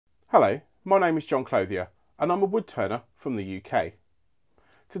Hello, my name is John Clothier and I'm a wood turner from the UK.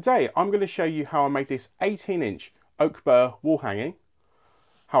 Today I'm going to show you how I made this 18-inch Oak Burr wall hanging,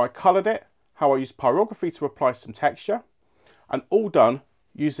 how I coloured it, how I used pyrography to apply some texture, and all done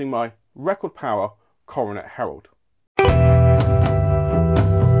using my record power Coronet Herald.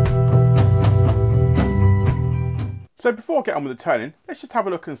 So before I get on with the turning, let's just have a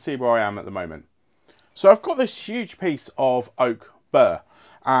look and see where I am at the moment. So I've got this huge piece of Oak Burr,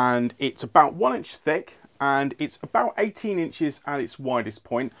 and it's about 1 inch thick and it's about 18 inches at its widest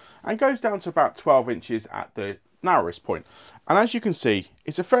point and goes down to about 12 inches at the narrowest point. And as you can see,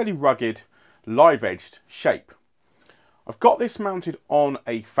 it's a fairly rugged, live-edged shape. I've got this mounted on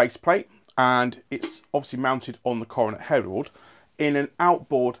a faceplate and it's obviously mounted on the Coronet Herald in an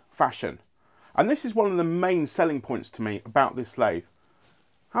outboard fashion. And this is one of the main selling points to me about this lathe.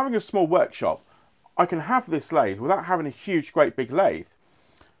 Having a small workshop, I can have this lathe without having a huge, great big lathe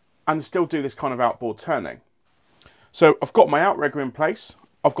and still do this kind of outboard turning. So I've got my outrigger in place,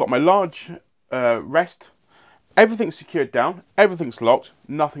 I've got my large rest, everything's secured down, everything's locked,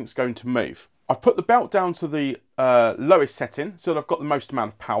 nothing's going to move. I've put the belt down to the lowest setting so that I've got the most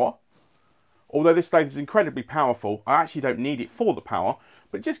amount of power. Although this lathe is incredibly powerful, I actually don't need it for the power,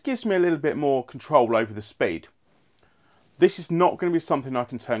 but it just gives me a little bit more control over the speed. This is not going to be something I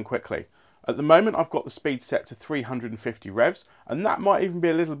can turn quickly. At the moment I've got the speed set to 350 revs, and that might even be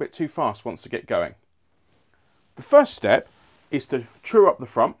a little bit too fast once I get going. The first step is to true up the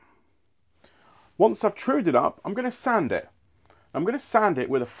front. Once I've trued it up, I'm going to sand it. I'm going to sand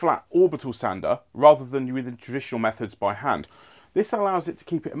it with a flat orbital sander rather than with the traditional methods by hand. This allows it to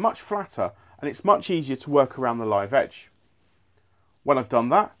keep it much flatter and it's much easier to work around the live edge. When I've done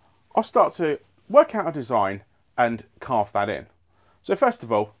that, I'll start to work out a design and carve that in. So first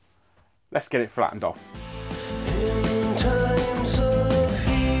of all, let's get it flattened off. In times of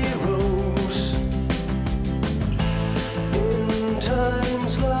heroes, in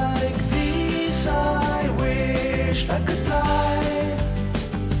times like these, I wish I could fly.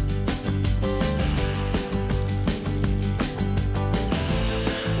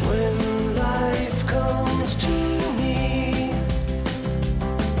 When life comes to me,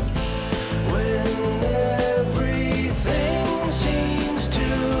 when everything seems to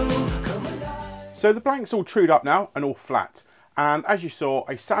come alive. So the blank's all trued up now and all flat, and as you saw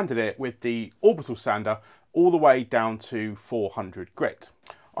I sanded it with the orbital sander all the way down to 400 grit.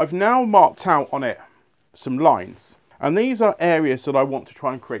 I've now marked out on it some lines, and these are areas that I want to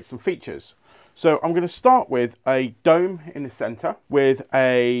try and create some features. So I'm going to start with a dome in the centre with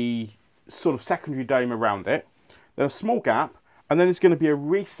a sort of secondary dome around it, then a small gap, and then it's going to be a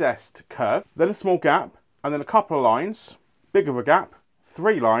recessed curve, then a small gap, and then a couple of lines, big of a gap,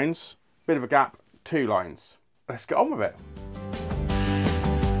 3 lines, bit of a gap, 2 lines. Let's get on with it.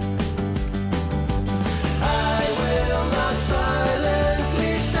 I will not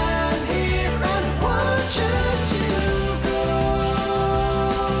silently stand here and watch as you go.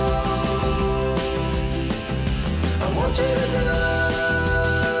 I want you to know.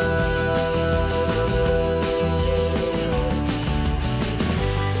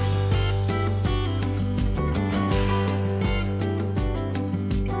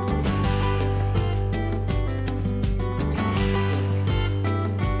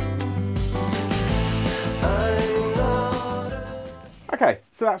 Okay,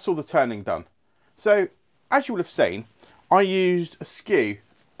 so that's all the turning done. So, as you will have seen, I used a skew,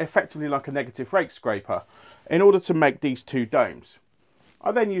 effectively like a negative rake scraper, in order to make these 2 domes.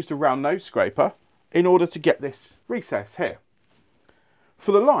 I then used a round nose scraper in order to get this recess here.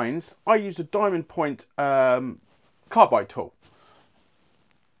 For the lines, I used a diamond point carbide tool.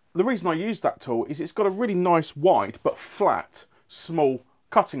 The reason I used that tool is it's got a really nice wide but flat small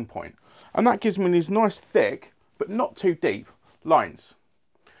cutting point, and that gives me these nice thick but not too deep lines.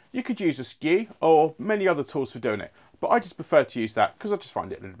 You could use a skew or many other tools for doing it, but I just prefer to use that because I just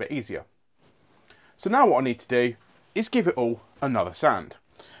find it a little bit easier. So now what I need to do is give it all another sand.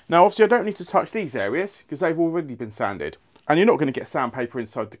 Now obviously I don't need to touch these areas because they've already been sanded, and you're not going to get sandpaper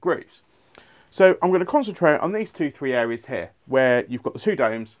inside the grooves. So I'm going to concentrate on these 2-3 areas here where you've got the 2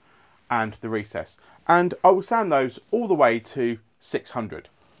 domes and the recess, and I will sand those all the way to 600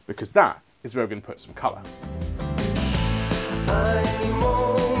 because that is where we're going to put some colour. I'm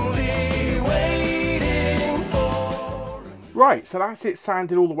only waiting for. Right, so that's it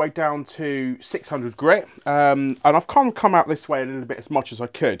sanded all the way down to 600 grit, and I've kind of come out this way a little bit as much as I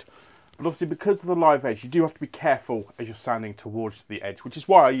could, but obviously because of the live edge you do have to be careful as you're sanding towards the edge, which is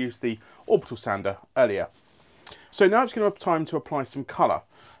why I used the orbital sander earlier. So now it's going to have time to apply some colour,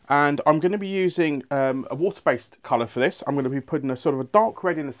 And I'm going to be using a water-based colour for this. I'm going to be putting a sort of a dark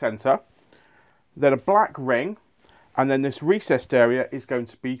red in the centre, then a black ring, and then this recessed area is going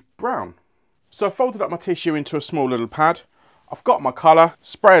to be brown. So I've folded up my tissue into a small little pad. I've got my colour,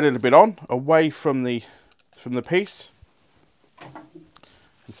 spray a little bit on, away from the piece,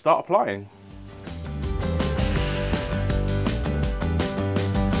 and start applying.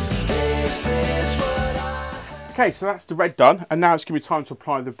 Okay, so that's the red done, and now it's going to be time to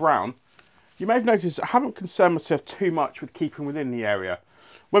apply the brown. You may have noticed I haven't concerned myself too much with keeping within the area.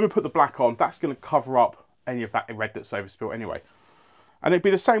 When we put the black on, that's going to cover up any of that red that's overspilt anyway. And it'd be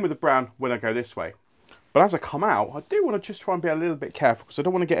the same with the brown when I go this way. But as I come out, I do want to just try and be a little bit careful because I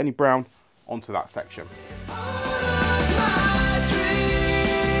don't want to get any brown onto that section.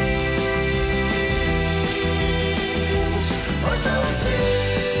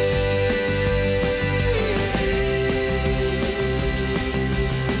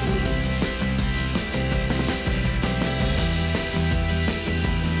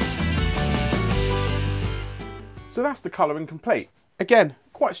 So that's the colouring complete. Again,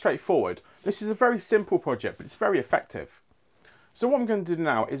 quite straightforward. This is a very simple project, but it's very effective. So what I'm going to do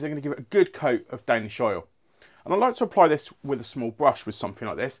now is I'm going to give it a good coat of Danish oil. And I like to apply this with a small brush with something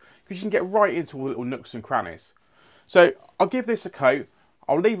like this, because you can get right into all the little nooks and crannies. So I'll give this a coat,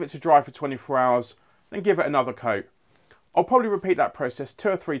 I'll leave it to dry for 24 hours, then give it another coat. I'll probably repeat that process 2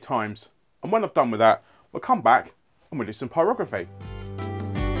 or 3 times, and when I've done with that, we'll come back and we'll do some pyrography.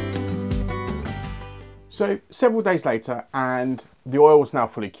 So several days later, and the oil is now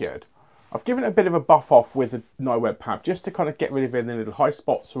fully cured. I've given it a bit of a buff off with a no-wet pad just to kind of get rid of any little high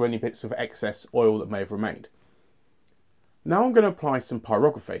spots or any bits of excess oil that may have remained. Now I'm going to apply some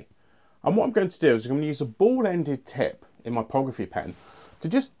pyrography. And what I'm going to do is I'm going to use a ball-ended tip in my pyrography pen to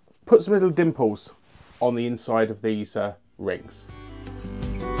just put some little dimples on the inside of these rings.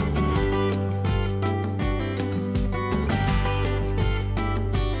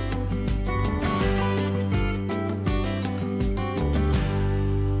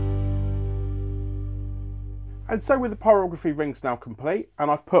 And so with the pyrography rings now complete, and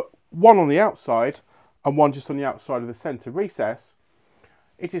I've put one on the outside and one just on the outside of the centre recess,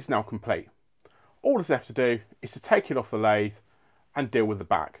 it is now complete. All that's left to do is to take it off the lathe and deal with the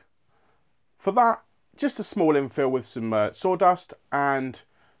back. For that, just a small infill with some sawdust and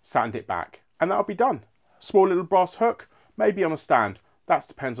sand it back, and that'll be done. Small little brass hook, maybe on a stand. That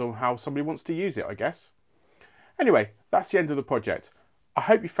depends on how somebody wants to use it, I guess. Anyway, that's the end of the project. I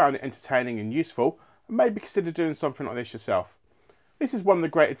hope you found it entertaining and useful, and maybe consider doing something like this yourself. This is one of the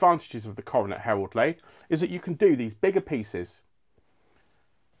great advantages of the Coronet Herald lathe, is that you can do these bigger pieces.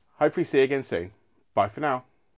 Hopefully see you again soon. Bye for now.